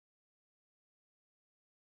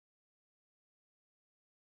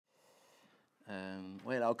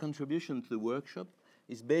Well, our contribution to the workshop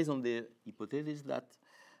is based on the hypothesis that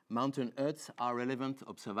mountain huts are relevant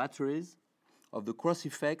observatories of the cross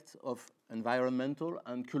effect of environmental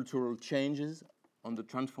and cultural changes on the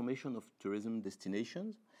transformation of tourism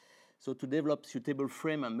destinations. So to develop suitable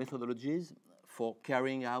frame and methodologies for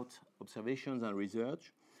carrying out observations and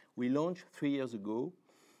research, we launched 3 years ago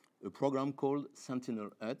a program called Sentinel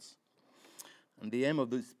Huts. And the aim of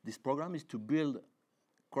this program is to build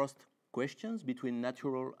cross questions between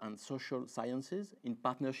natural and social sciences in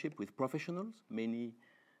partnership with professionals, mainly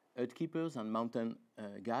hut keepers and mountain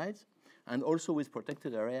guides, and also with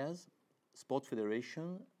protected areas, sports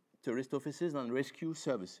federation, tourist offices, and rescue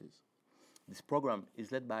services. This program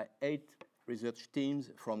is led by 8 research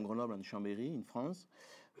teams from Grenoble and Chambéry in France,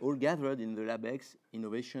 all gathered in the LabEx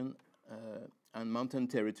Innovation and Mountain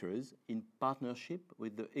Territories in partnership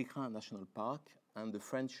with the Ecrins National Park and the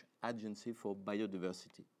French Agency for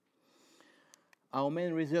Biodiversity. Our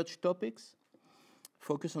main research topics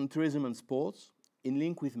focus on tourism and sports in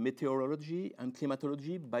link with meteorology and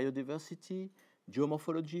climatology, biodiversity,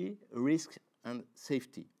 geomorphology, risk, and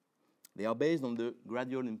safety. They are based on the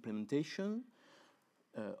gradual implementation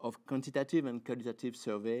of quantitative and qualitative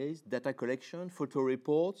surveys, data collection, photo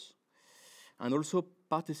reports, and also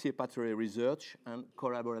participatory research and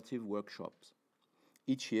collaborative workshops.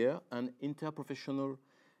 Each year, an interprofessional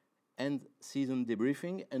end-season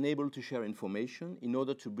debriefing enabled to share information in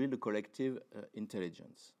order to build a collective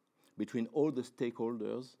intelligence between all the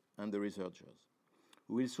stakeholders and the researchers.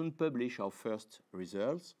 We will soon publish our first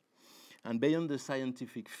results, and beyond the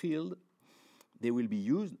scientific field, they will be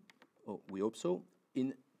used, or we hope so,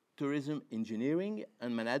 in tourism engineering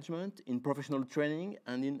and management, in professional training,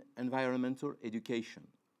 and in environmental education.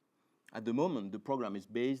 At the moment, the program is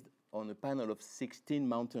based on a panel of 16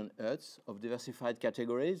 mountain huts of diversified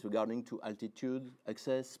categories regarding to altitude,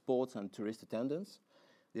 access, sports, and tourist attendance.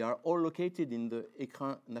 They are all located in the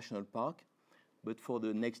Ecrins National Park, but for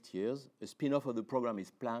the next years, a spin-off of the program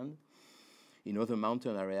is planned in other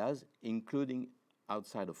mountain areas, including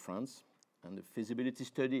outside of France. And the feasibility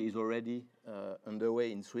study is already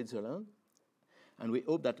underway in Switzerland. And we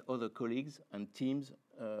hope that other colleagues and teams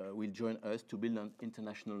will join us to build an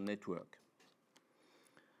international network.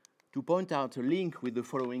 To point out a link with the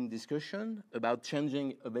following discussion about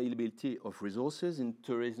changing availability of resources in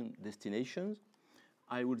tourism destinations,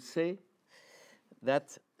 I would say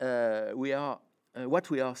that what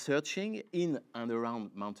we are searching in and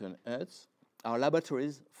around mountain huts are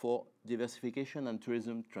laboratories for diversification and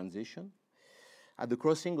tourism transition at the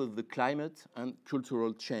crossing of the climate and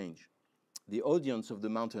cultural change. The audience of the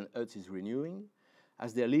mountain huts is renewing,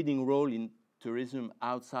 as their leading role in tourism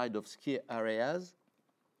outside of ski areas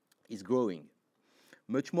is growing.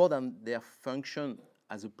 Much more than their function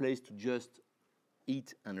as a place to just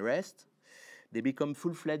eat and rest, they become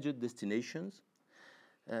full-fledged destinations.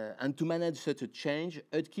 And to manage such a change,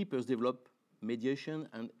 hut keepers develop mediation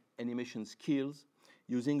and animation skills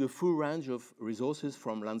using a full range of resources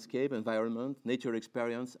from landscape, environment, nature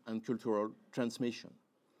experience, and cultural transmission.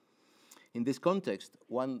 In this context,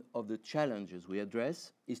 one of the challenges we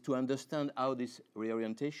address is to understand how this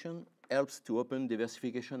reorientation helps to open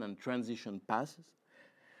diversification and transition paths.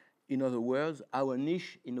 In other words, how a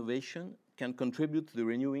niche innovation can contribute to the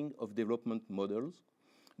renewing of development models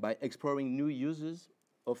by exploring new uses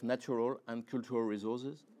of natural and cultural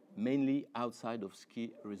resources, mainly outside of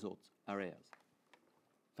ski resort areas.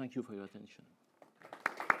 Thank you for your attention.